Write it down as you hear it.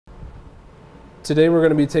Today we're going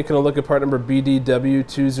to be taking a look at part number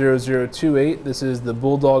BDW20028. This is the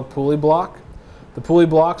Bulldog pulley block. The pulley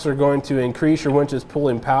blocks are going to increase your winch's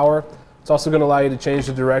pulling power. It's also going to allow you to change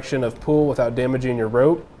the direction of pull without damaging your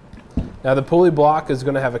rope. Now the pulley block is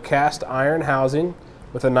going to have a cast iron housing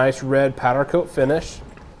with a nice red powder coat finish.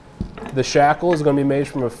 The shackle is going to be made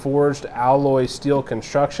from a forged alloy steel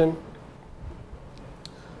construction.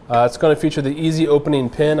 It's going to feature the easy opening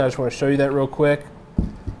pin. I just want to show you that real quick.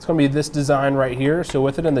 It's going to be this design right here. So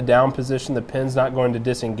with it in the down position, the pin's not going to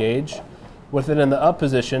disengage. With it in the up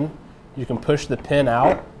position, you can push the pin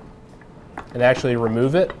out and actually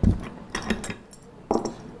remove it.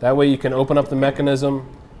 That way you can open up the mechanism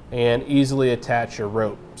and easily attach your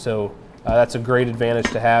rope. So that's a great advantage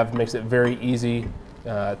to have. Makes it very easy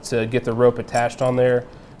to get the rope attached on there.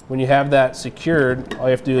 When you have that secured, all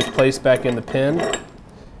you have to do is place back in the pin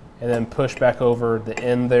and then push back over the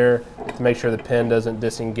end there to make sure the pin doesn't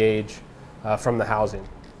disengage from the housing.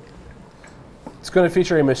 It's going to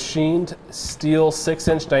feature a machined steel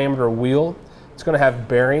 6-inch diameter wheel. It's going to have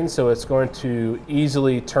bearings, so it's going to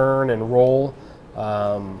easily turn and roll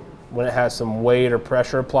when it has some weight or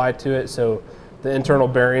pressure applied to it. So the internal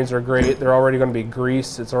bearings are great. They're already going to be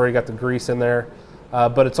greased. It's already got the grease in there.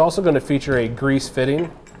 But it's also going to feature a grease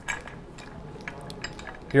fitting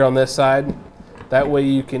here on this side. That way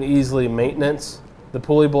you can easily maintenance the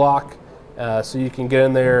pulley block so you can get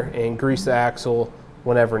in there and grease the axle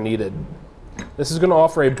whenever needed. This is going to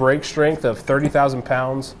offer a brake strength of 30,000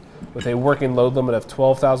 pounds with a working load limit of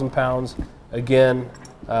 12,000 pounds. Again,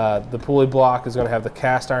 the pulley block is going to have the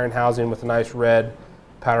cast iron housing with a nice red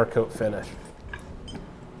powder coat finish.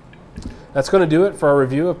 That's going to do it for our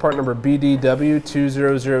review of part number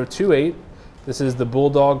BDW20028. This is the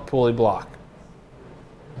Bulldog pulley block.